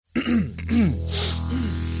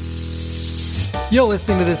You're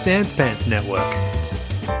listening to the Sans Pants Network.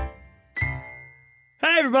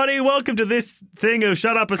 Hey everybody, welcome to this thing of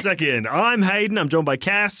Shut Up a Second. I'm Hayden, I'm joined by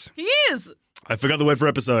Cass. He is. I forgot the word for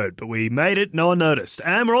episode, but we made it, no one noticed.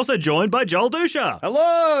 And we're also joined by Joel Duscher.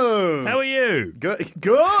 Hello. How are you? Good.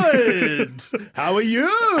 Good. How are you?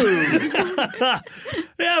 Yeah,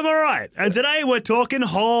 I'm all right. And today we're talking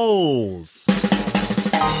holes.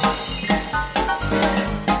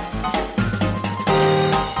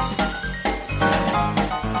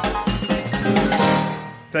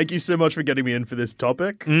 Thank you so much for getting me in for this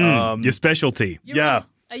topic. Your specialty. Yeah.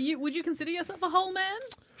 Would you consider yourself a whole man?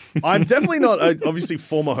 I'm definitely not, obviously,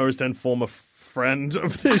 former host and former friend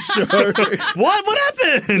of this show. What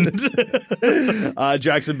happened?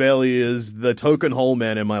 Jackson Bailey is the token hole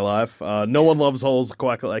man in my life. No one loves holes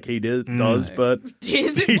quite like he does, but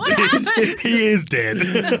Did? He What did. happened? He is dead.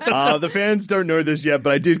 the fans don't know this yet,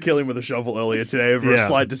 but I did kill him with a shovel earlier today over Yeah. a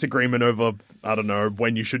slight disagreement over, I don't know,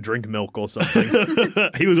 when you should drink milk or something.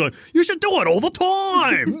 He was like, you should do it all the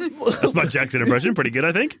time. That's my Jackson impression. Pretty good,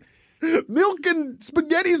 I think. Milk and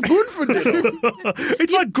spaghetti is good for dinner.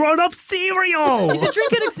 It's like grown-up cereal. You should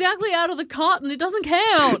drink it exactly out of the carton. It doesn't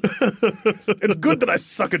count. It's good that I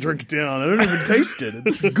suck a drink down. I don't even taste it.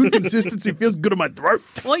 It's good consistency. Feels good in my throat.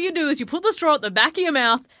 What you do is you put the straw at the back of your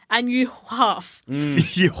mouth and you huff.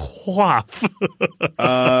 You whaff.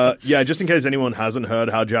 Yeah, just in case anyone hasn't heard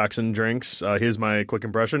how Jackson drinks, here's my quick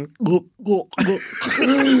impression.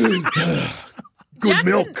 Good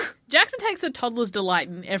milk. Jackson takes a toddler's delight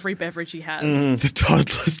in every beverage he has. The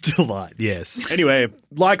toddler's delight, yes. Anyway,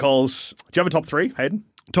 like holes. Do you have a top three, Hayden?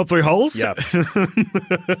 Top three holes? Yeah.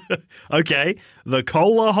 Okay. The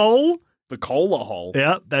cola hole. The cola hole.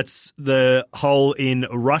 Yeah, that's the hole in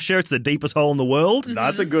Russia. It's the deepest hole in the world.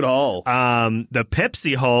 That's a good hole. The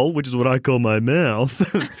Pepsi hole, which is what I call my mouth.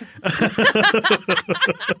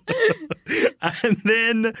 And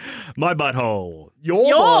then my butthole. Your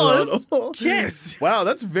Yours? butthole. Yes. Wow,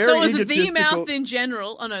 that's very So it was the egotistical. mouth in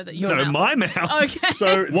general. Oh, no, that your No, mouth. my mouth. Okay.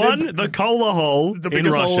 So One, the cola hole the in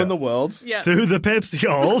biggest Russia. hole in the world. Yeah. Two, the Pepsi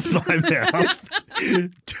hole, my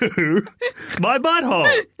mouth. Two, my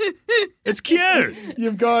butthole. It's cute.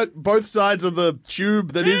 You've got both sides of the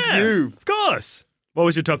tube that is Yeah, you. Of course. What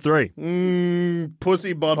was your top three?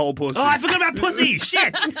 Pussy, butthole, pussy. Oh, I forgot about pussy.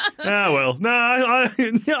 Shit. Oh, well. No,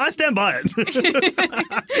 I stand by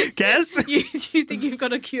it. Cass? Do you think you've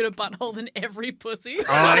got a cuter butthole than every pussy?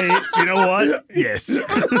 You know what? Yes.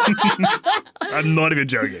 I'm not even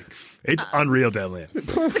joking. It's unreal down there.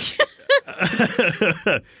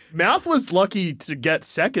 Mouth was lucky to get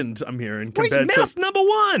second, I'm hearing, Wait, compared mouth's to... number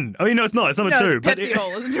one. I mean, no, it's not. It's number No, two. it's Pepsi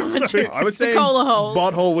hole. It's number Sorry, two. I was The saying cola hole.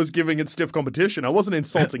 butthole was giving it stiff competition. I wasn't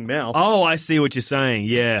insulting mouth. Oh, I see what you're saying.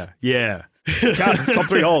 Yeah. Cass, top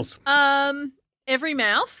three holes. Every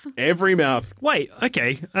mouth. Every mouth. Wait,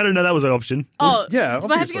 okay. I didn't know that was an option. Oh, yeah, do I have to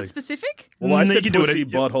obviously. get specific? Well, I No, you said can do it. pussy,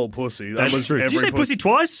 butthole, pussy. That That's was true. Did you every say pussy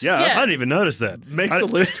twice? Yeah. Yeah. I didn't even notice that. Makes the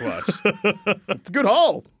list twice. It's a good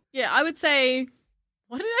hole. Yeah, I would say.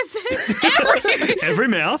 What did I say? Every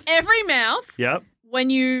mouth. Every mouth. Yep. When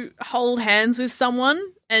you hold hands with someone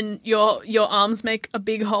and your arms make a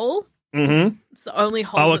big hole. Mm-hmm. It's the only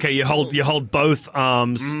hole. Oh, okay. that's You hold both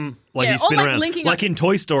arms like Yeah, you spin or like around, linking like up- in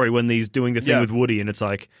Toy Story when he's doing the thing Yeah. with Woody, and it's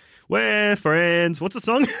like, we're friends. What's the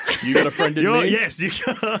song? You got a friend in me? Yes, you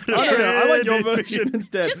got. I don't know. I like your version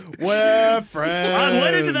instead. We're friends. I'm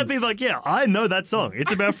leaning to that being like, yeah, I know that song.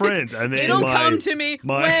 It's about friends, and then It'll come to me.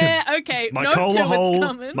 Where? Okay. My note cola two, hole. it's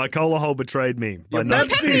coming. My cola hole betrayed me. By Your not-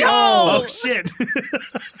 Pepsi hole. Oh shit!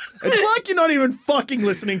 It's like you're not even fucking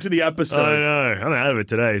listening to the I episode. know. I'm out of it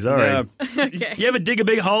today. Sorry. Yeah. Okay. You ever dig a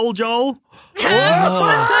big hole, Joel?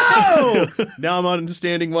 Oh! Now I'm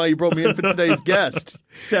understanding why you brought me in for today's guest.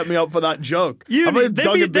 Set me up for that joke. Have I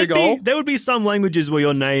dug a big hole? There would be some languages where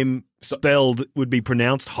your name spelled would be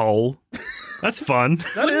pronounced hole. That's fun.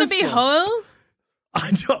 That Wouldn't is it be fun. hole?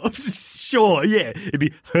 I don't, sure, yeah. It'd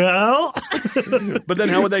be hole. But then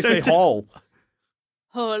how would they say hole?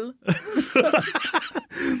 Hole.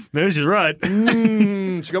 No, she's right.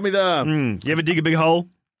 She got me there. You ever dig a big hole?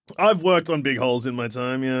 I've worked on big holes in my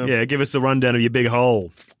time, yeah. Yeah, give us a rundown of your big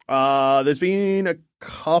hole. There's been a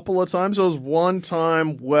couple of times. There was one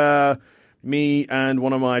time where me and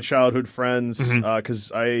one of my childhood friends,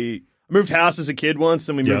 because I moved house as a kid once,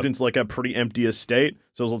 and we moved into like a pretty empty estate.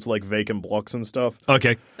 So there's lots of like vacant blocks and stuff.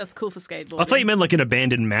 Okay. That's cool for skateboarding. I thought you meant like an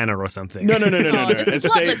abandoned manor or something. No. this is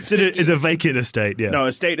Estate. Bloodless. It's a vacant estate, yeah. No,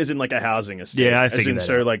 estate is in like a housing estate. Yeah, I As figured in, that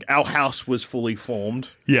so out. like our house was fully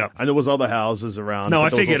formed. Yeah. And there was other houses around. No, but I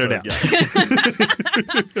there was figured also-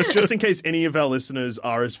 it out. yeah. Just in case any of our listeners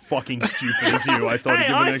are as fucking stupid as you, I thought.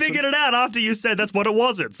 Hey, I figured it out after you said that's what it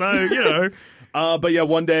wasn't. So, you know. But yeah,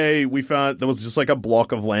 one day we found there was just like a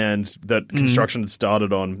block of land that construction had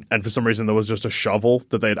started on, and for some reason there was just a shovel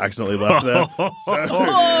that they had accidentally left there. So,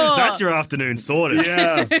 That's your afternoon sorted.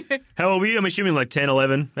 yeah. How old were you? I'm assuming like 10,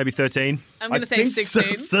 11, maybe 13. I'm going to say think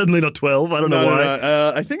 16. Certainly not 12. I don't know why.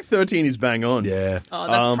 No. I think 13 is bang on. Yeah. Oh,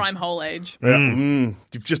 that's prime hole age. Yeah.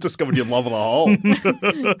 You've just discovered your love of the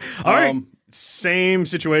hole. All right. Same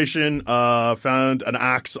situation. Found an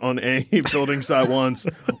axe on a building site once.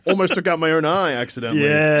 Almost took out my own eye accidentally.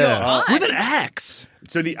 Yeah. Your eye? With an axe.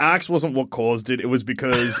 So the axe wasn't what caused it. It was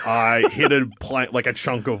because I hit like a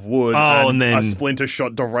chunk of wood, and then a splinter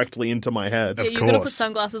shot directly into my head. Yeah, Of you've got to put course.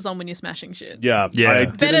 sunglasses on when you're smashing shit. Yeah. Yeah.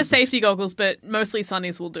 Better safety goggles, but mostly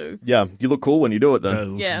sunnies will do. Yeah. You look cool when you do it then. That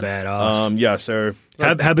looks Yeah. badass. Yeah. So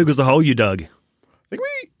How big was the hole you dug? I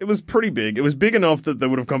think it was pretty big. It was big enough that they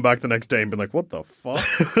would have come back the next day and been like, what the fuck?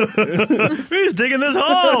 Who's digging this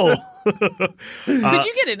hole? Could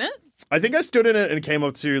you get in it? I think I stood in it and came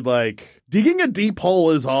up to like, digging a deep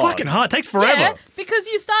hole is hard. Fucking hard. It takes forever. Yeah, because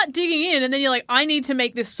you start digging in and then you're like, I need to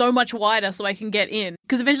make this so much wider so I can get in.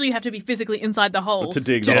 Because eventually you have to be physically inside the hole To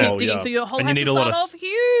dig to the keep hole, digging. yeah. So your hole And you has need to a lot start of off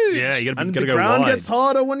huge. Yeah, you And gotta the go ground wide. gets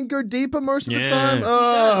harder when you go deeper most of the Yeah.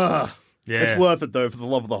 time. Yeah. It's worth it though for the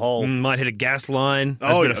love of the hole. Might hit a gas line.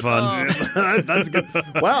 That's a bit of fun. That's good.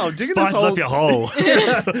 Wow, digging this Spices hole. up your hole.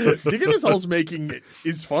 Digging this hole's making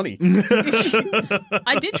is funny.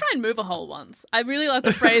 I did try and move a hole once. I really like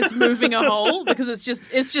the phrase "moving a hole" because it's just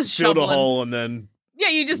Filled shoveling. a hole and then Yeah,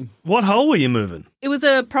 you just. What hole were you moving? It was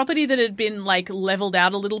a property that had been like leveled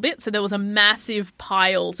out a little bit, so there was a massive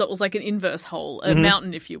pile. So it was like an inverse hole, a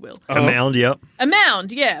mountain, if you will. A mound, yep. A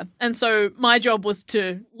mound, yeah. And so my job was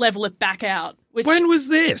to level it back out. Which, When was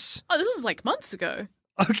this? Oh, this was like months ago.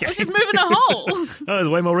 Okay. I was just moving a hole. That was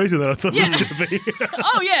way more recent than I thought it was going to be.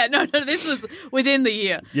 Oh yeah, no, this was within the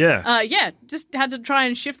year. Yeah. Just had to try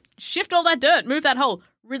and shift all that dirt, move that hole.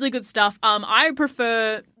 Really good stuff. I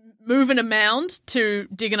prefer moving a mound to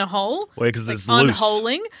digging a hole. Well, because it's loose.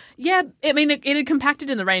 Unholing. Yeah, I mean, it had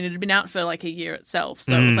compacted in the rain. It had been out for like a year itself,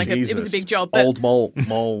 so it was like it was a big job. But old mound.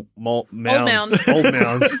 mound. Old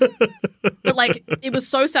mound. But like, it was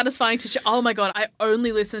so satisfying to. Oh my god, I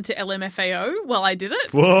only listened to LMFAO while I did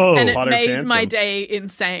it. Whoa. And it Party made Anthem. my day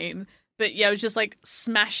insane. But yeah, it was just like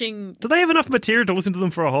smashing. Do they have enough material to listen to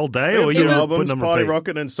them for a whole day? Or are Two you putting albums, them on Party repeat?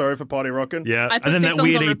 Rockin' and Sorry for Party Rockin'. Yeah. I put And then 6 that songs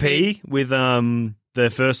weird on EP repeat. with the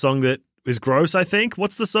first song that was gross, I think.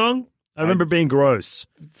 What's the song? I remember it being gross.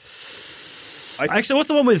 Actually, what's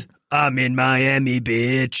the one with I'm in Miami,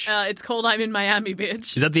 bitch? It's called "I'm in Miami,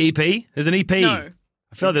 bitch." Is that the EP? There's an EP. No.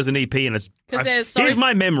 I feel like there's an EP and it's... 'Cause there's Here's Sorry-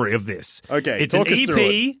 my memory of this. Okay, It's an talk us through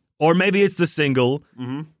EP, or maybe it's the single,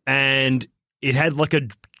 and it had like a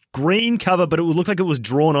green cover, but it looked like it was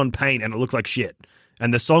drawn on paint and it looked like shit.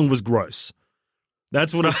 And the song was gross.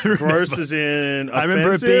 That's what I remember. Gross is in I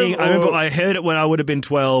remember it offensive, being... I remember or- I heard it when I would have been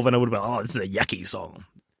 12 and I would have been, oh, this is a yucky song.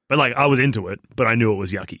 But like, I was into it, but I knew it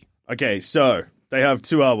was yucky. Okay, so they have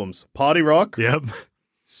 2 albums. Party Rock, Yep.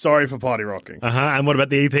 Sorry for Party Rocking. Uh-huh. And what about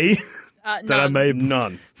the EP that I None. made?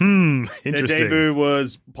 None. Their Their interesting. debut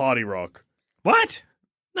was Party Rock. What?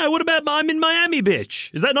 No, what about I'm in Miami,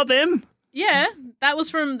 bitch? Is that not them? Yeah, that was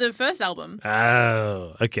from the first album.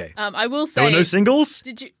 Oh, okay. I will say. There were no singles?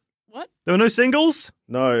 Did you what? There were no singles?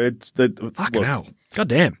 No, it's the Fucking look, hell. God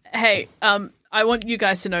damn. Hey, I want you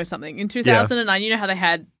guys to know something. In 2009, you know how they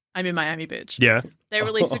had "I'm in Miami, bitch." Yeah. They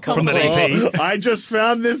released a From that compilation. EP. I just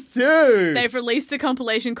found this too. They've released a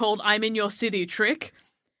compilation called "I'm in Your City" Trick.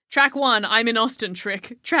 Track 1, I'm in Austin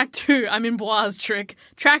Trick. Track 2, I'm in Boise Trick.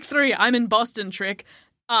 Track 3, I'm in Boston Trick.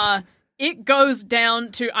 It goes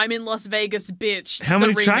down to I'm in Las Vegas bitch. How the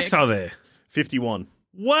many tracks remix. are there? 51.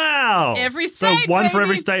 Wow. Every So state, one for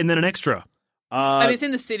every baby. state and then an extra. I mean, it's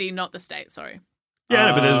in the city, not the state. Sorry. Yeah,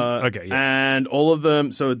 no, but there's... Okay, yeah. And all of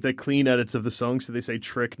them, so they're clean edits of the song, so they say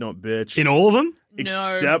trick, not bitch. In all of them?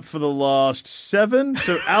 Except for the last 7.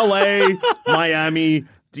 So LA, Miami,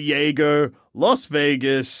 Diego, Las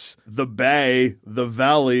Vegas, the Bay, the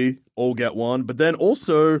Valley all get one. But then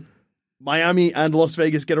also Miami and Las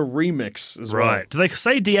Vegas get a remix as well. Right. Do they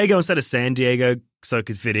say Diego instead of San Diego so it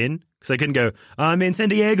could fit in? Because they couldn't go, I'm in San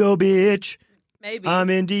Diego, bitch. Maybe. I'm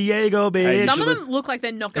in Diego, bitch. Some of them look like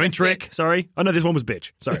they're not I going mean, to Trick. Sorry. Oh, no, this one was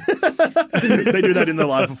bitch. Sorry. They do that in their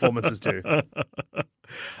live performances too.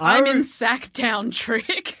 I'm in Sacktown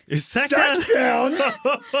Trick. Is Sacktown?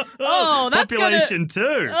 Oh, that's Population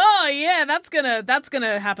too. Oh yeah, that's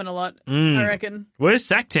gonna happen a lot. I reckon. Where's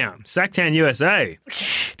Sacktown? Sacktown, USA.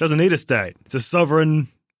 Doesn't need a state. It's a sovereign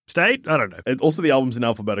state? I don't know. And also the album's in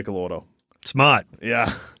alphabetical order. Smart.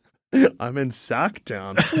 Yeah. I'm in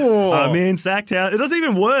Sacktown. I'm in Sacktown. It doesn't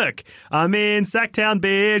even work. I'm in Sacktown,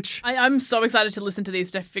 bitch. I'm so excited to listen to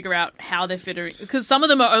these to figure out how they're fitting, because some of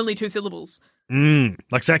them are only 2 syllables.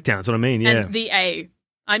 Like Sacktown, that's what I mean, yeah. And the A.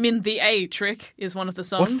 I'm in the A trick is one of the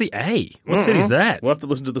songs. What's the A? What city's that? We'll have to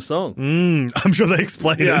listen to the song. I'm sure they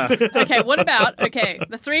explain it. Okay, what about,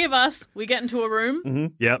 the 3 of us, we get into a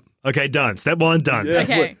room. Yep. Okay, done. Step 1, done. Yeah,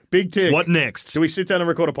 Okay. big tick. What next? Do we sit down and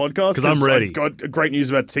record a podcast? 'Cause I'm ready. I've got great news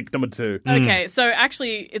about tick number 2. Okay, so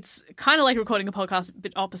actually, it's kind of like recording a podcast, a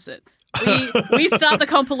bit opposite. We start the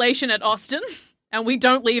compilation at Austin, and we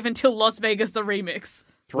don't leave until Las Vegas, the remix.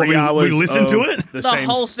 3 hours. we listen to of it? The same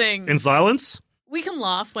whole thing. In silence? We can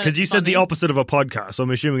laugh when it's Because you said the funny. opposite of a podcast, so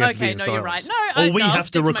I'm assuming we have to be Okay, in no, silence. you're right. No, or we I'll have to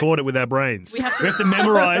stick to record it with our brains. We have to-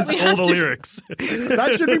 memorize We all have the to- lyrics.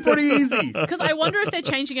 That should be pretty easy. Because I wonder if they're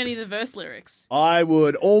changing any of the verse lyrics. I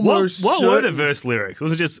would almost. What were the verse lyrics?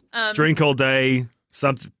 Was it just drink all day,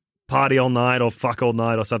 something, party all night, or fuck all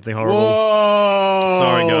night, or something horrible? Whoa!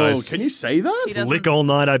 Sorry, guys. Can you say that? He doesn't- Lick all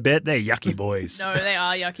night, I bet. They're yucky boys. No, they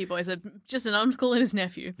are yucky boys. They're just an uncle and his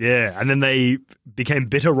nephew. Yeah, and then they became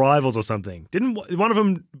bitter rivals or something. Didn't one of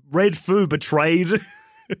them, Red Foo, betrayed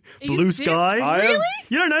Blue you Sky? Really?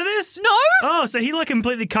 You don't know this? No. Oh, so he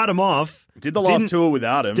completely cut him off. Did the last Didn't- tour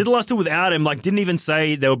without him? Did the last tour without him, didn't even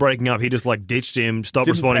say they were breaking up. He just ditched him, stopped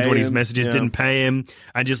Didn't responding to pay his him, messages, yeah. didn't pay him,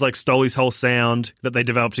 and just stole his whole sound that they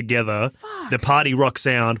developed together. The party rock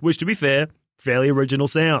sound, which to be fair, fairly original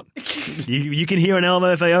sound. you can hear an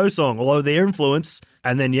LMFAO song, although their influence,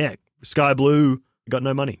 and then Sky Blue got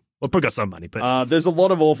no money. Well, probably got some money, but There's a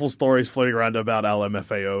lot of awful stories floating around about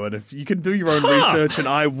LMFAO, and if you can do your own research, and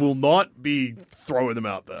I will not be throwing them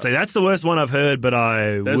out there. so that's the worst one I've heard. But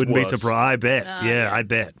I There's wouldn't be worse. surprised. I bet. yeah. I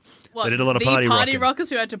bet. What, They did a lot of the party rocking.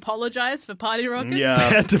 rockers who had to apologize for party rocking? They Yeah.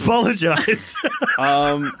 had to apologize.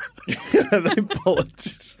 They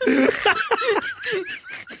apologize.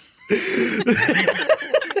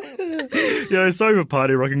 Sorry for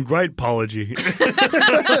party rocking. Great apology.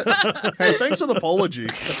 Hey, thanks for the apology.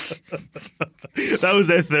 That was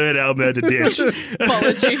their third album they had to ditch.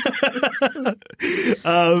 Apology.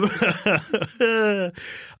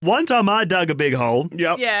 One time I dug a big hole.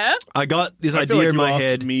 Yep. Yeah. I got this I feel idea like in you my asked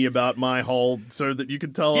head. me about my hole so that you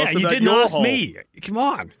could tell us You about didn't your ask hole. me. Come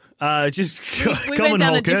on. Just We common went down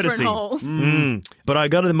hole a different courtesy. hole. But I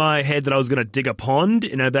got in my head that I was going to dig a pond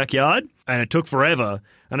in our backyard, and it took forever.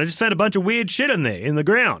 And I just found a bunch of weird shit in there in the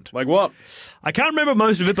ground. Like what? I can't remember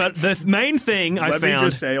most of it, but the main thing I Let found. me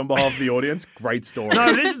just say on behalf of the audience, great story.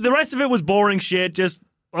 No, the rest of it was boring shit. Just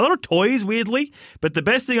a lot of toys, weirdly. But the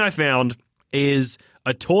best thing I found is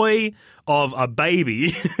a toy of a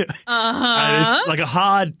baby. And it's like a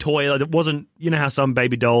hard toy. It wasn't, you know how some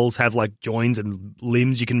baby dolls have joints and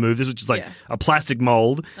limbs you can move. This was just a plastic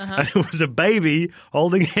mold. And it was a baby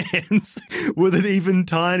holding hands with an even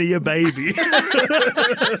tinier baby.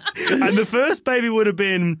 And the first baby would have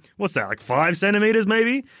been, 5 centimeters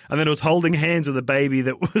maybe? And then it was holding hands with a baby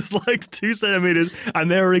that was 2 centimeters. And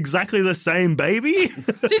they were exactly the same baby.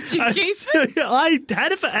 Did you keep it? I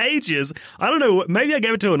had it for ages. I don't know. Maybe I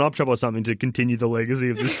gave it to an op shop or something to continue the legacy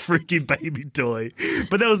of this freaky baby toy.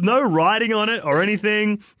 But there was no writing on it or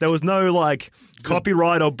anything. There was no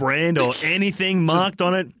copyright or brand or anything marked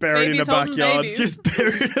on it. Buried Babies in a holding backyard. babies. Just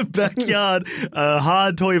buried in a backyard, a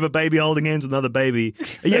hard toy of a baby holding hands with another baby.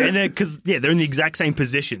 Yeah, and they're in the exact same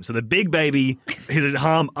position. So the big baby has his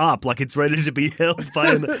arm up, like it's ready to be held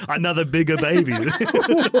by another bigger baby.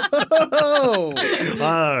 Oh.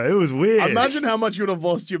 It was weird. Imagine how much you would have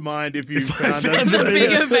lost your mind if you found found it. the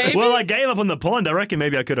bigger baby? Well, I gave up on the pond. I reckon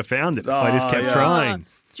maybe I could have found it if I just kept yeah. trying.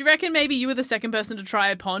 Do you reckon maybe you were the second person to try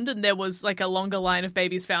a pond and there was a longer line of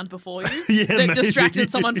babies found before you? Yeah, that maybe. distracted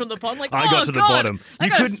someone from the pond? I got to the God, bottom. I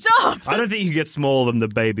gotta couldn't stop. I don't think you could get smaller than the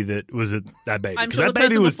baby that was that baby. I'm Because sure that the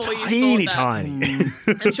baby person was before you tiny, thought tiny.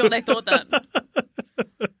 I'm sure they thought that.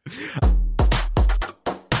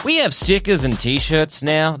 We have stickers and t-shirts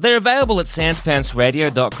now. They're available at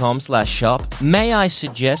sanspantsradio.com/shop. May I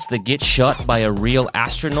suggest the get shot by a real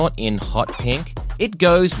astronaut in hot pink? It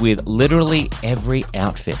goes with literally every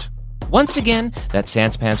outfit. Once again, that's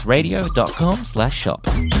sanspantsradio.com/shop.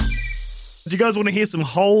 Do you guys want to hear some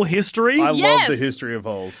whole history? I Yes. love the history of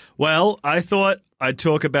holes. Well, I thought I'd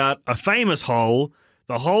talk about a famous hole,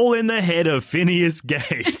 the hole in the head of Phineas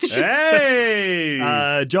Gage.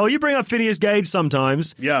 Hey! Joel, you bring up Phineas Gage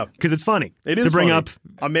sometimes. Yeah. Because it's funny. It is to bring funny. up.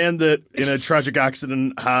 A man that, in a tragic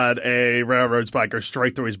accident, had a railroad spike go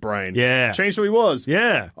straight through his brain. Yeah. Changed who he was.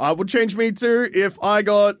 Yeah. Would change me too. If I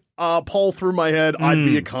got a pole through my head, I'd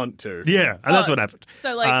be a cunt too. Yeah. And that's what happened.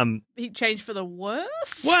 So, he changed for the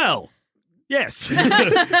worse? Well, yes.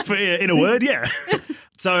 In a word, yeah.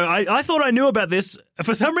 So I thought I knew about this.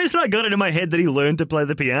 For some reason, I got it in my head that he learned to play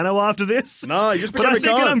the piano after this. No, you just But I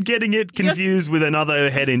became a think cunt. I'm getting it confused with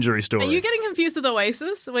another head injury story. Are you getting confused with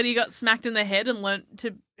Oasis when he got smacked in the head and learnt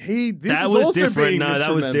to? This that is was also different. being No,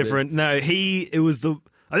 that was misremembered. different. No, it was the.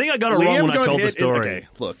 I think I got it Liam wrong when I got told the hit story. Okay,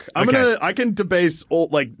 look, Okay. I can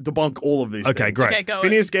debunk all of these. Okay, things. great. Okay, go.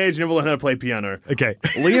 Phineas Gage never learned how to play piano. Okay.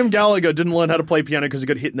 Liam Gallagher didn't learn how to play piano because he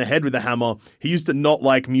got hit in the head with a hammer. He used to not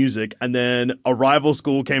like music, and then a rival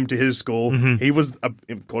school came to his school. Mm-hmm. He was,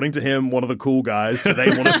 according to him, one of the cool guys, so they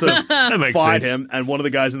wanted to That makes fight sense. him, and one of the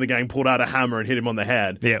guys in the gang pulled out a hammer and hit him on the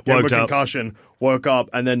head. Yeah, Gave him woke a up. concussion, woke up,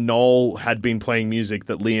 and then Noel had been playing music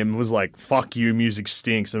that Liam was like, fuck you, music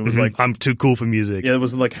stinks, and it was like, I'm too cool for music. yeah, it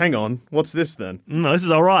was like, hang on, what's this then? No, this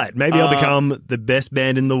is all right. Maybe I'll become the best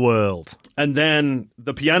band in the world. And then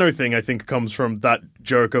the piano thing, I think, comes from that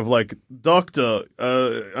joke of like, Doctor,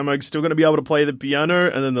 am I still going to be able to play the piano?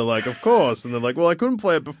 And then they're like, of course. And they're like, well, I couldn't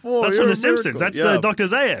play it before. That's You're from a The Simpsons. miracle. That's Yeah. Dr.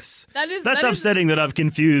 Zayas. That is upsetting that I've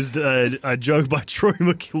confused a joke by Troy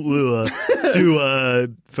McClure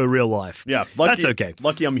for real life. Yeah, lucky, That's okay.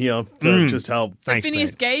 Lucky I'm here to just help. Thanks,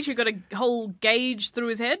 Phineas mate. Gage, who got a whole gauge through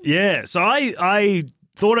his head. Yeah, so I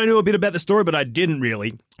thought I knew a bit about the story, but I didn't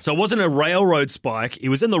really. So it wasn't a railroad spike. It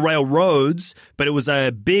was in the railroads, but it was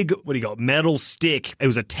a big, metal stick. It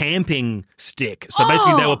was a tamping stick. So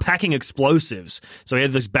basically they were packing explosives. So he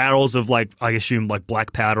had these barrels of I assume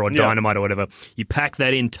black powder or dynamite or whatever. You pack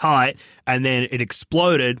that in tight and then it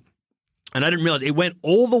exploded. And I didn't realize it went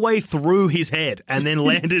all the way through his head and then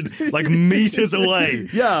landed meters away.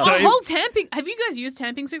 Yeah. So A whole tamping. Have you guys used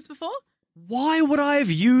tamping sticks before? why would I have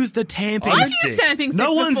used a tamping I've stick? used tamping No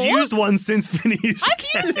sticks one's before. used one since Phineas.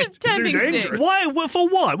 I've used a tamping dangerous. stick. Why? For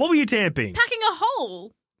what? What were you tamping? Packing a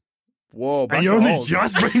hole. Whoa, back And you're to only hold.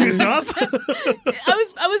 just bringing this up?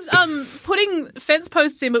 I was putting fence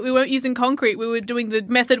posts in, but we weren't using concrete. We were doing the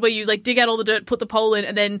method where you dig out all the dirt, put the pole in,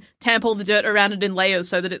 and then tamp all the dirt around it in layers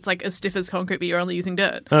so that it's as stiff as concrete, but you're only using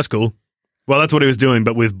dirt. That's cool. Well, that's what he was doing,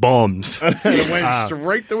 but with bombs. And it went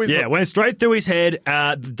straight through his Yeah, it went straight through his head.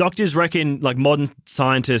 The doctors reckon, modern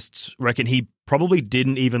scientists reckon he probably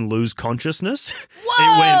didn't even lose consciousness.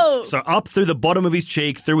 Whoa! It went up through the bottom of his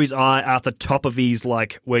cheek, through his eye, out the top of his,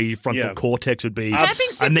 where your frontal cortex would be. Tamping And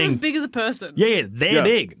sticks are then- as big as a person. Yeah, they're Yeah.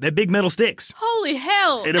 big. They're big metal sticks. Holy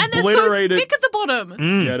hell! It And they're so obliterated- thick at the bottom.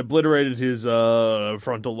 Yeah, it obliterated his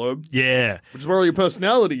frontal lobe, Yeah. which is where all your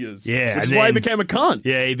personality is. Yeah, Which is and why he then- became a cunt.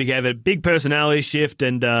 Yeah, he became a big personality shift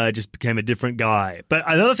and just became a different guy. But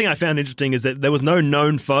another thing I found interesting is that there was no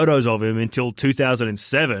known photos of him until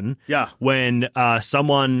 2007. Yeah. When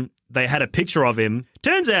they had a picture of him.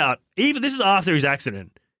 Turns out, even this is after his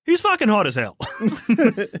accident. He's fucking hot as hell.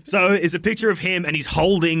 So it's a picture of him and he's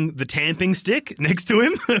holding the tamping stick next to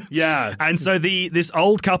him. Yeah. And so this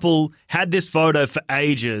old couple had this photo for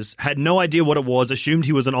ages, had no idea what it was, assumed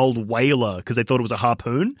he was an old whaler because they thought it was a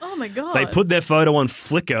harpoon. Oh my god! They put their photo on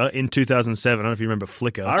Flickr in 2007. I don't know if you remember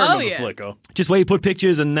Flickr. I remember yeah. Flickr. Just where you put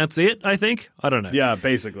pictures and that's it, I think. I don't know. Yeah,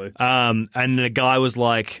 basically. And the guy was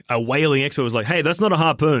a whaling expert was like, hey, that's not a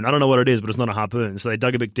harpoon. I don't know what it is, but it's not a harpoon. So they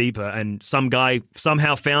dug a bit deeper and some guy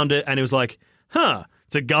somehow found it and it was like,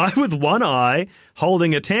 it's a guy with one eye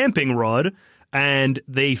holding a tamping rod. And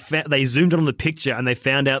they zoomed in on the picture and they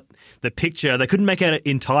found out the picture. They couldn't make out it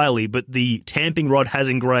entirely, but the tamping rod has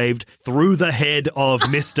engraved through the head of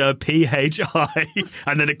Mr. PHI.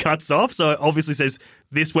 And then it cuts off. So it obviously says,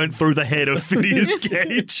 this went through the head of Phineas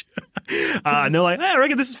Gage. And they're like, hey, I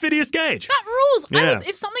reckon this is Phineas Gage. That rules. Yeah.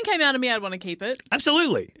 If something came out of me, I'd want to keep it.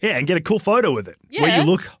 Absolutely. Yeah, and get a cool photo with it. Where Yeah. you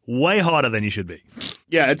look way hotter than you should be.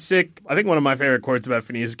 Yeah, it's sick. I think one of my favorite quotes about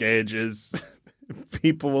Phineas Gage is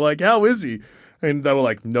people were like, how is he? And they were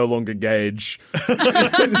like, no longer Gage. They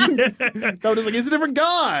were just like, he's a different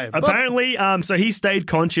guy. But- Apparently, so he stayed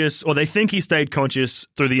conscious, or they think he stayed conscious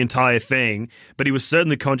through the entire thing, but he was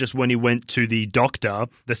certainly conscious when he went to the doctor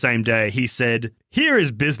the same day. He said, here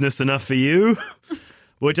is business enough for you.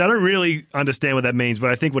 Which I don't really understand what that means,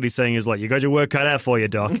 but I think what he's saying is you got your work cut out for you,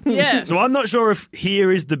 Doc. Yeah. So I'm not sure if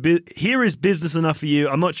here is business enough for you.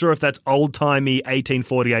 I'm not sure if that's old-timey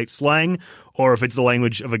 1848 slang or if it's the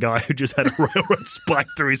language of a guy who just had a railroad spike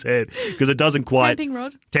through his head because it doesn't quite...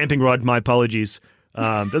 Tamping rod, my apologies.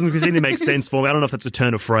 Doesn't seem to make sense for me. I don't know if that's a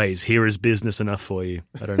turn of phrase. Here is business enough for you.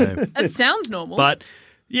 I don't know. That sounds normal. But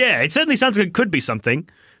yeah, it certainly sounds like it could be something.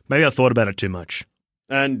 Maybe I thought about it too much.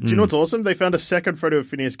 And do you know what's awesome? They found a second photo of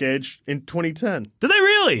Phineas Gage in 2010. Did they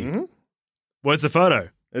really? Mm-hmm. What's the photo?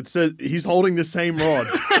 It's he's holding the same rod.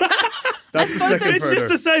 That's the suppose second It's photo. just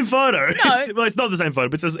the same photo. It's not the same photo,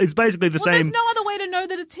 but it's basically the well, same. there's no other way to know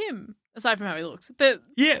that it's him. aside from how he looks. But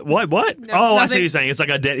Yeah, what? No, I see nothing. what you're saying. It's like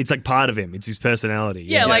it's like part of him. It's his personality.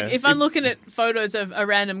 yeah, like Yeah. if I'm looking at photos of a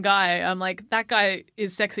random guy, I'm like, that guy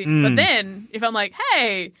is sexy. But then if I'm like,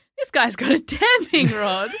 hey, this guy's got a damping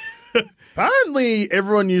rod. Apparently,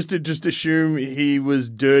 everyone used to just assume he was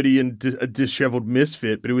dirty and a disheveled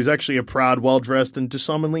misfit, but he was actually a proud, well-dressed, and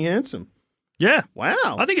disarmingly handsome. Yeah. Wow.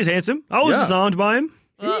 I think he's handsome. I was Yeah. disarmed by him.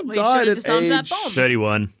 Well, he died should have at disarmed that age bomb.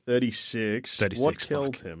 31. 36. 36, What fuck.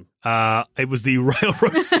 killed him? It was the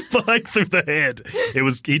railroad spike through the head.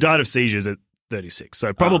 He died of seizures at 36.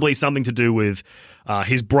 So probably something to do with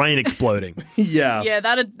his brain exploding. Yeah. Yeah,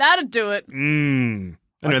 that'd do it.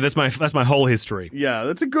 Anyway, that's my whole history. Yeah,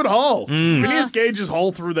 that's a good hole. Phineas Gage's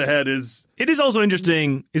hole through the head is... It is also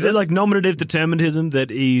interesting. Is it like nominative determinism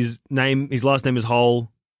that his last name is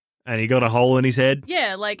Hole, and he got a hole in his head?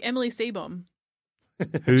 Yeah, like Emily Seabohm.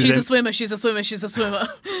 Who's She's em- a swimmer. She's a swimmer. She's a swimmer.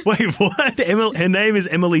 Wait, what? Her name is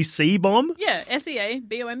Emily Seabohm? Yeah,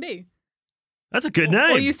 Seabomb. That's a good Or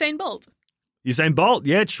name. Usain Bolt. Usain Bolt.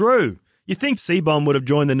 Yeah, true. You think Seabohm would have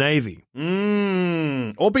joined the Navy?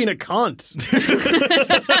 Or being a cunt.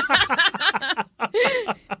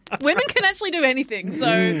 Women can actually do anything, so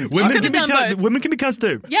she could have done both. Women can be cunts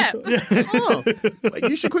too. Yeah. Oh. Like,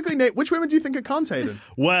 you should quickly name... Which women do you think are cunt hated?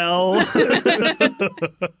 Well,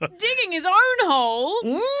 Digging his own hole.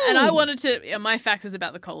 And I wanted to... Yeah, my fact is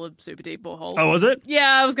about the Kohler super deep borehole. oh, was it?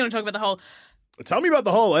 Yeah, I was going to talk about the hole. Tell me about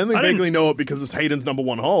the hole. I only I didn't- vaguely know it because it's Hayden's number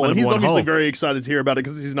one hole. And number he's one obviously hole. very excited to hear about it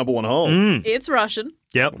because it's his number one hole. It's Russian.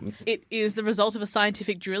 Yep. It is the result of a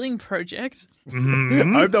scientific drilling project.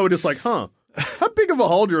 I hope they were just like, how big of a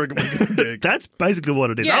hole do you reckon we can dig? That's basically what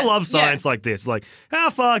it is. Yeah, I love science like this. Like, how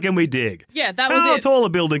far can we dig? Yeah, that was How it. tall a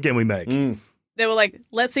building can we make? They were like,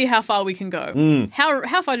 let's see how far we can go.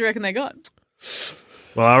 How far do you reckon they got?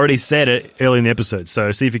 Well, I already said it early in the episode,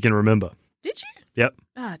 so see if you can remember. Did you? Yep.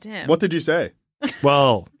 Ah, damn. What did you say?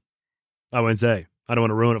 Well, I won't say. I don't want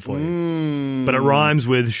to ruin it for you. But it rhymes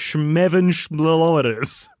with schmeven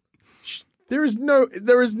schmilometers. There is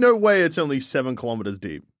no way it's only 7 kilometers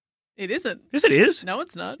deep. It isn't. Yes, it is. No,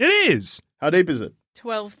 it's not. It is. How deep is it?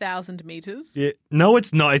 12,000 meters. Yeah. No,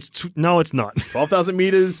 it's not. No, it's not. 12,000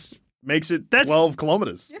 meters makes it That's- 12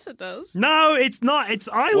 kilometers. Yes, it does. No, it's not.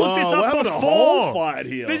 I looked this Whoa, we're up having a before. whole fight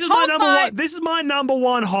here. This is Whole my number fight. one. This is my number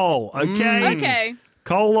one hole. Okay. Okay.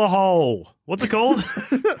 Cola hole. What's it called?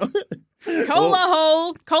 Cola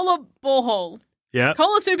hole. Cola borehole. Yeah.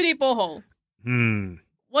 Cola super deep borehole. Hmm.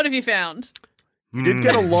 What have you found? You did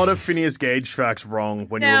get a lot of Phineas Gage facts wrong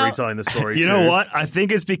when you Now- were retelling the story. You too. know what? I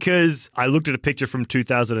think it's because I looked at a picture from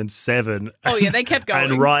 2007. Oh, yeah, they kept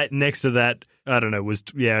going. And right next to that, I don't know,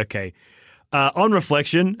 okay. On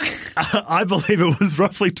reflection, I believe it was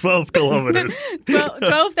roughly 12 kilometers. Well,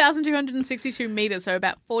 12,262 meters, so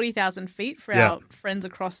about 40,000 feet for Yeah. our friends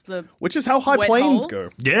across the... Which is how high Wet planes hole? go.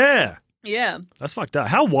 Yeah. Yeah. That's fucked up.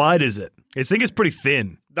 How wide is it? I think it's pretty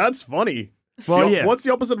thin. That's funny. Well, yeah. What's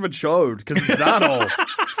the opposite of a chode? Because it's that hole.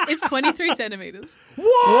 It's 23 centimeters.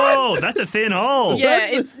 Whoa, that's a thin hole. Yeah,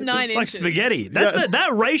 That's it's 9 Like inches. spaghetti. That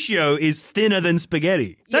ratio is thinner than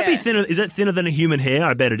spaghetti. That'd be Yeah. thinner. Is that thinner than a human hair?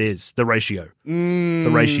 I bet it is. The ratio.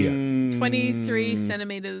 The ratio. 23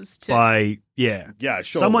 centimeters to... Yeah, Yeah,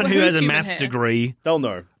 sure. someone Well, who who's has a human maths hair? degree. They'll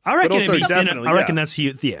know. I reckon But it'd also be thinner. definitely, I reckon yeah. that's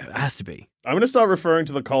it has to be. I'm going to start referring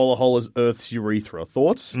to the cola hole as Earth's urethra.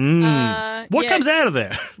 Thoughts? What yeah. comes out of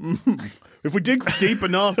there? If we dig deep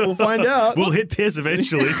enough, we'll find out. We'll hit piss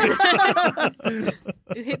eventually.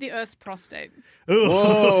 It hit the Earth's prostate.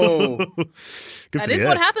 Whoa. Good That for is the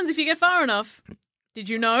what Earth. happens if you get far enough. Did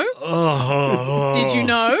you know? Oh, Did you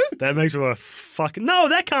know? That makes me want to fucking... No,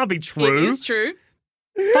 that can't be true. It is true.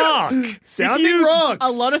 Fuck. Sounding If you- rocks. A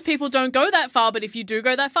lot of people don't go that far, but if you do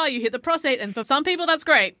go that far, you hit the prostate, and for some people, that's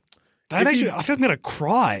great. That makes me... I feel like I'm going to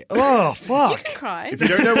cry. Oh, You fuck. can cry. If you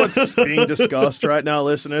don't know what's being discussed right now,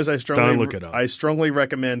 listeners, I strongly Don't look it up. I strongly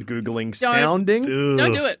recommend Googling sounding.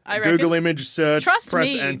 Don't do it. I reckon. Google image search, Trust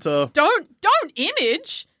press me. enter. Don't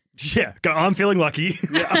image. Yeah, I'm feeling lucky.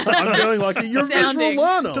 I'm feeling like you're a Sounding. visual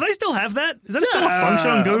learner. Do they still have that? Is that still a function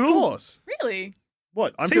on Of Google? course. Really?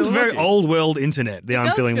 What? I'm Seems feeling very lucky. old world internet. The I'm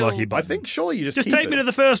does feeling feel- lucky I button. think surely you just Just keep take it. me to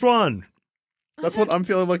the first one. That's what I'm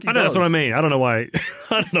feeling lucky. I know that's does. what I mean. I don't know why.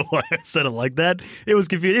 I don't know why I said it like that. It was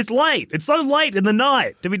confusing. It's late. It's so late in the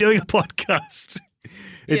night to be doing a podcast.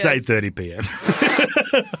 It's Yeah, 8:30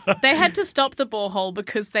 p.m. They had to stop the borehole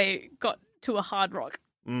because they got to a hard rock.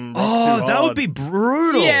 Oh, too that hard. would be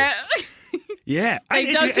brutal. Yeah. Yeah.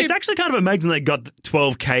 They dug It's too- actually kind of amazing they got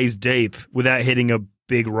 12 Ks deep without hitting a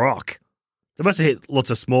big rock. They must have hit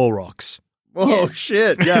lots of small rocks. Oh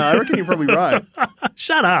shit! Yeah, I reckon you're probably right.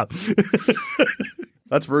 Shut up.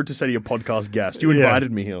 That's rude to say to your podcast guest. You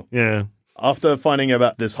invited me here. Yeah. After finding out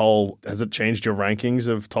about this hole, has it changed your rankings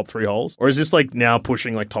of top 3 holes? Or is this like now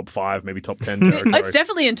pushing like top 5, maybe top 10 territory? It's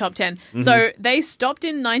definitely in top 10. So they stopped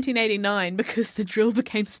in 1989 because the drill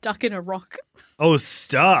became stuck in a rock. Oh,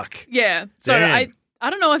 stuck. Yeah. So Damn. I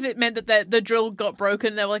don't know if it meant that the drill got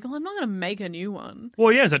broken. They were like, oh, I'm not going to make a new one.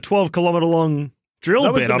 Well, yeah, it's a 12-kilometer long drill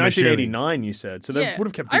That was bit, in I'm assuming. 1989, you said. So they Yeah. would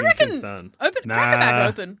have kept I digging reckon since then. crack it Nah. back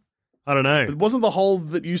open. I don't know. But wasn't the hole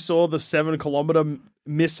that you saw the 7-kilometer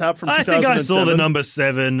mishap from I 2007? think I saw the number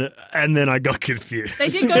 7 and then I got confused. They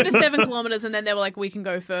did go to 7 kilometers and then they were like, we can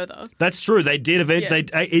go further. That's true. They did eventually.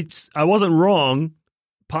 Yeah. I wasn't wrong.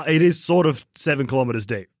 It is sort of 7 kilometers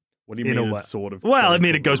deep. What do you in a mean way. it's sort of? Well, I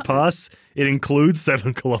mean, it goes past. It includes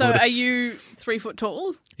 7 kilometers. So are you 3 foot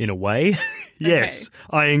tall? In a way, yes.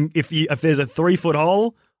 If there's a 3-foot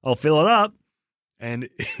hole, I'll fill it up, and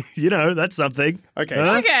that's something. Okay.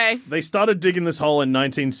 Huh? Okay. They started digging this hole in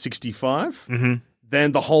 1965. Mm-hmm.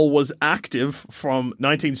 Then the hole was active from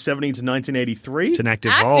 1970 to 1983. It's an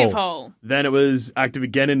active Active hole. hole. Then it was active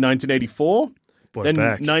again in 1984. Brought Then it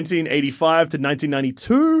back. 1985 to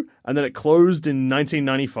 1992, and then it closed in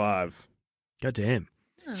 1995. God damn.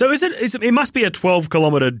 So it must be a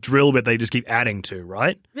 12-kilometer drill bit they just keep adding to,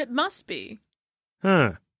 right? It must be.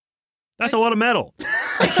 Huh. That's a lot of metal.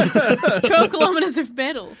 12 kilometers of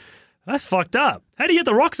metal. That's fucked up. How do you get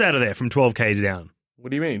the rocks out of there from 12K down? What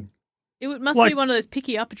do you mean? It must Like- be one of those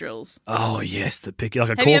picky up drills. Oh, yes, the picky, like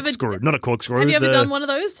a Have you ever- corkscrew. Not a corkscrew. Have you ever the- done one of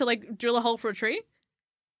those to like drill a hole for a tree?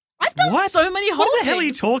 I've done What? so many hole What the hell are you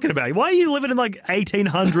things. talking about? Why are you living in like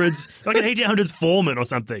 1800s, like an 1800s foreman or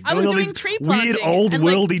something? I was all doing these tree weird planting old and,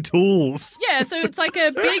 like- worldy tools. Yeah, so it's like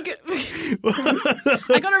a big.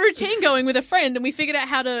 I got a routine going with a friend, and we figured out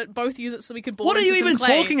how to both use it so we could bore What are into you some even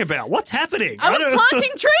clay. talking about? What's happening? I was don't-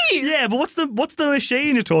 planting trees. Yeah, but what's the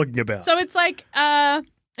machine you're talking about? So it's like,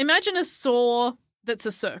 imagine a saw that's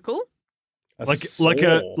a circle. like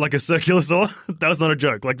a circular saw? That was not a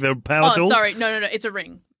joke. Like the power Oh, tool. sorry, no, it's a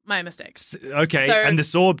ring. My mistake. Okay, So- and the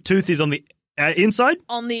saw tooth is on the inside.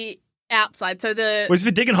 On the outside, so the Was it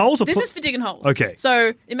for digging holes? Or this is for digging holes. Okay.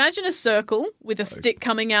 So imagine a circle with a stick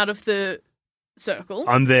coming out of the circle.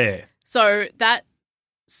 I'm there. So that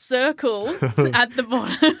circle at the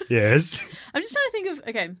bottom. Yes. I'm just trying to think of.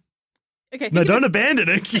 Okay. Think No, of don't abandon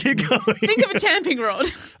it. Keep going. Think of a tamping rod.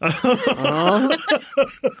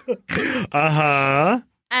 Uh-huh.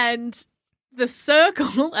 And the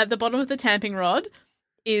circle at the bottom of the tamping rod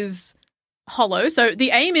is hollow. So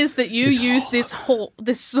the aim is that you use this hole.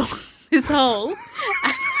 This hole.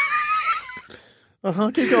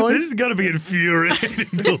 Keep going. This is going to be infuriating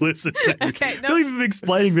to listen to. Okay, I no. feel like you've been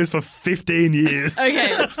explaining this for 15 years.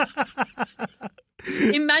 Okay.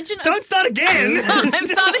 Imagine. Don't start again. I'm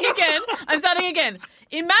starting again.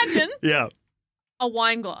 Imagine Yeah. a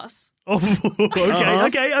wine glass. Oh,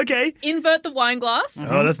 okay, okay. Invert the wine glass.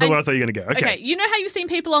 Oh, that's not where I thought you were going to go. Okay, you know how you've seen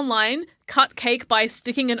people online cut cake by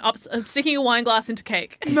sticking a wine glass into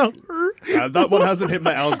cake? No. That one hasn't hit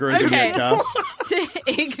my algorithm Okay. yet, Cass. To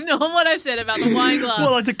ignore what I've said about the wine glass.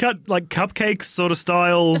 Well, like to cut like cupcakes sort of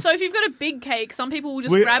style. So if you've got a big cake, some people will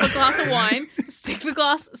just We- grab a glass of wine,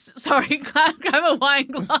 grab a wine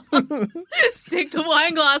glass, stick the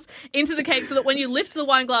wine glass into the cake so that when you lift the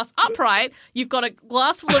wine glass upright, you've got a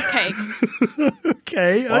glass full of cake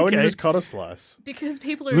Okay, Why wouldn't you okay. just cut a slice? because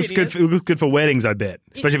people are Looks idiots. good. Looks good for weddings, I bet.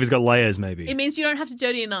 Especially if it's got layers, maybe. It means you don't have to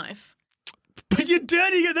dirty a knife. But you're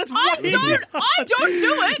dirtying it. That's I way- don't do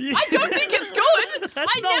it. I don't think it's good. That's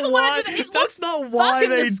I not never why- want to do that. It that's looks not why fucking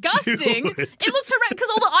they do disgusting. it. It looks horrendous because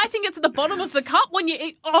all the icing gets at the bottom of the cup when you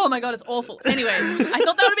eat. Oh my god, it's awful. Anyway, I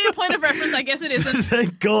thought that would be a point of reference. I guess it isn't.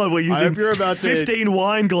 Thank God we're I hope using you're about to 15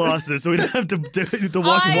 wine glasses so we don't have to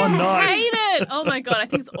wash one I knife. hate it. Oh my god, I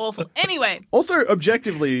think it's awful. Anyway, Also,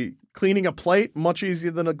 objectively, cleaning a plate much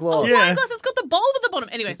easier than a glass. Yeah. wine glass. It's got the bulb at the bottom.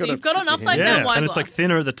 Anyway, so got you've it got an sticking upside Yeah, down wine and glass. it's like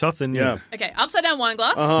thinner at the top than Yeah. Okay, upside down wine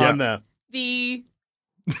glass. Yeah. I'm there. The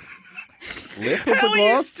Lip of the How are you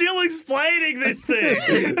glass? still explaining this thing?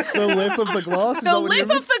 The lip of the glass? Is the that what you lip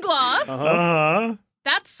mean? of the glass. Uh-huh.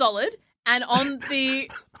 That's solid. And on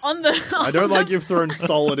the I don't like you've thrown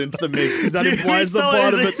solid into the mix because that Do you implies mean the solid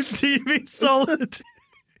part of as it. in- Do you mean solid?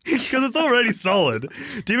 Because it's already solid.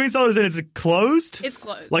 Do you mean solid as in it's closed? it's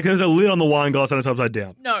closed. Like there's a lid on the wine glass and it's upside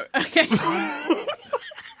down. No. Okay.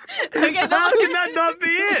 Okay. How can that not be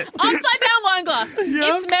it? Upside down wine glass.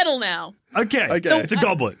 Yeah. It's metal now. Okay. Okay. It's a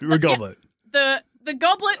goblet. We're a goblet. The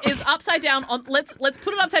goblet is upside down on. Let's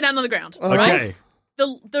put it upside down on the ground. Okay. Right?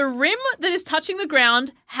 The rim that is touching the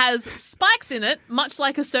ground has spikes in it, much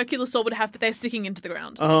like a circular saw would have, but they're sticking into the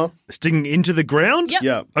ground. Uh-huh. Sticking into the ground? Yep.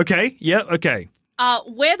 Yeah. Okay. Yeah. Okay.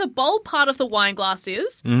 Where the bulb part of the wine glass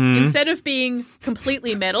is, instead of being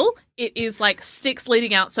completely metal, it is like sticks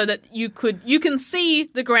leading out so that you can see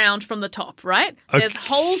the ground from the top, right? Okay. There's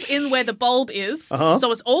holes in where the bulb is,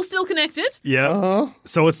 so it's all still connected. Yeah.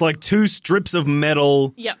 So it's like two strips of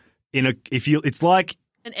metal. Yep. It's like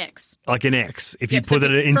an X. Like an X. If you Yep, so put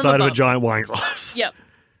if it you- inside from of a above. giant wine glass. Yep.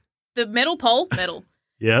 The metal pole, metal.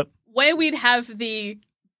 Yep. Where we'd have the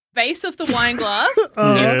base of the wine glass,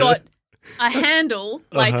 Yeah. you've got a handle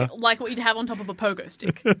like what you'd have on top of a pogo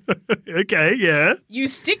stick. Okay, yeah. You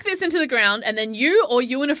stick this into the ground, and then you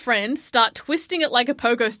and a friend start twisting it like a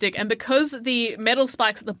pogo stick. And because the metal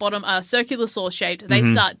spikes at the bottom are circular saw shaped, they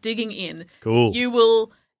start digging in. Cool. You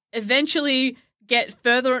will eventually get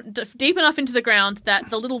deep enough into the ground that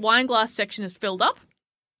the little wine glass section is filled up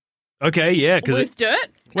Okay, yeah, because with dirt.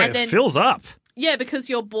 it fills up. Yeah, because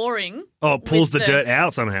you're boring. Oh, it pulls with the dirt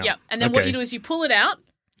out somehow. Yep. And then what you do is you pull it out.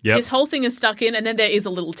 Yep. This whole thing is stuck in, and then there is a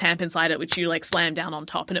little tamp inside it, which you like slam down on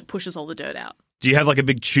top, and it pushes all the dirt out. Do you have like a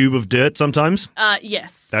big tube of dirt sometimes?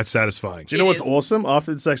 Yes. That's satisfying. Do you know It what's is. awesome?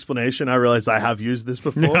 After this explanation, I realized I have used this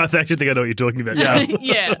before. No, I actually think I know what you're talking about.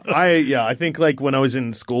 Yeah. Yeah. I think like when I was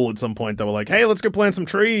in school at some point, they were like, "Hey, let's go plant some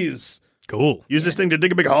trees. Cool. Use this thing to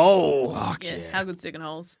dig a big hole." Fuck Yeah. yeah. How good's digging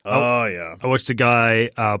holes? Oh yeah. I watched a guy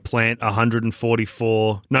plant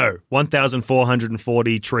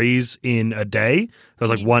 1,440 trees in a day. That was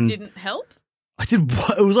like You one. didn't help? I did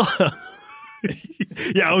what? It was.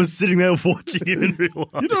 Yeah, I was sitting there watching him in real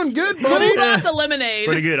life. You're doing good, Full buddy. glass of lemonade.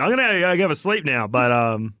 Pretty good. I'm gonna go to sleep now,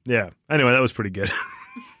 but yeah. Anyway, that was pretty good.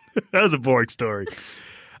 That was a boring story.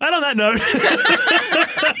 And on that note,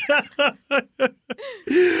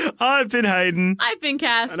 I've been Hayden. I've been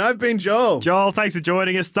Cass. And I've been Joel. Joel, thanks for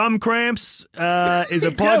joining us. Thumb Cramps is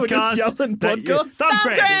a podcast. Yeah, we're just yelling that- podcast. Thumb Thumb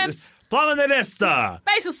Cramps. Cramps. Plumbing the Death Star.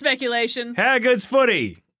 Basil speculation. How good's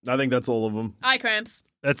footy? I think that's all of them. Eye cramps.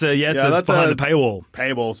 That's that's behind a- the paywall.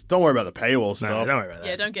 Paywalls. Don't worry about the paywall No, stuff. don't worry about that.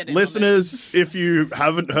 Yeah, don't get it. Listeners, if you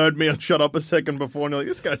haven't heard me on Shut Up a Second before and you're like,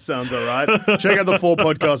 this guy sounds all right, check out the full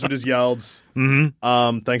podcast we just yelled.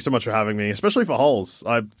 Mm-hmm. Thanks so much for having me, especially for holes.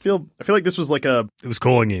 I feel like this was like It was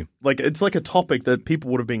calling you. it's like a topic that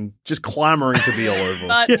people would have been just clamoring to be all over.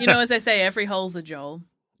 But, as they say, every hole's a Joel.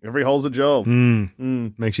 Every hole's a Joel.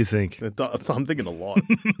 Makes you think. I'm thinking a lot.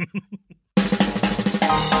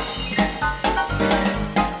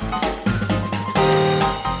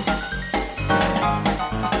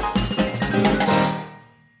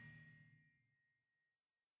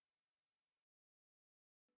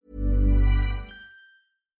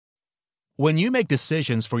 When you make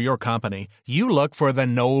decisions for your company, you look for the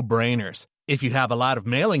no-brainers. If you have a lot of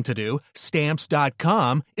mailing to do,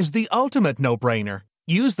 Stamps.com is the ultimate no-brainer.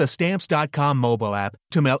 Use the Stamps.com mobile app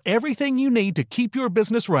to mail everything you need to keep your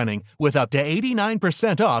business running with up to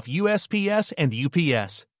 89% off USPS and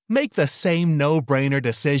UPS. Make the same no-brainer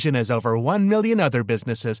decision as over 1 million other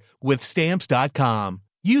businesses with Stamps.com.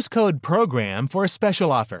 Use code PROGRAM for a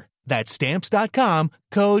special offer. That's Stamps.com,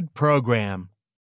 code PROGRAM.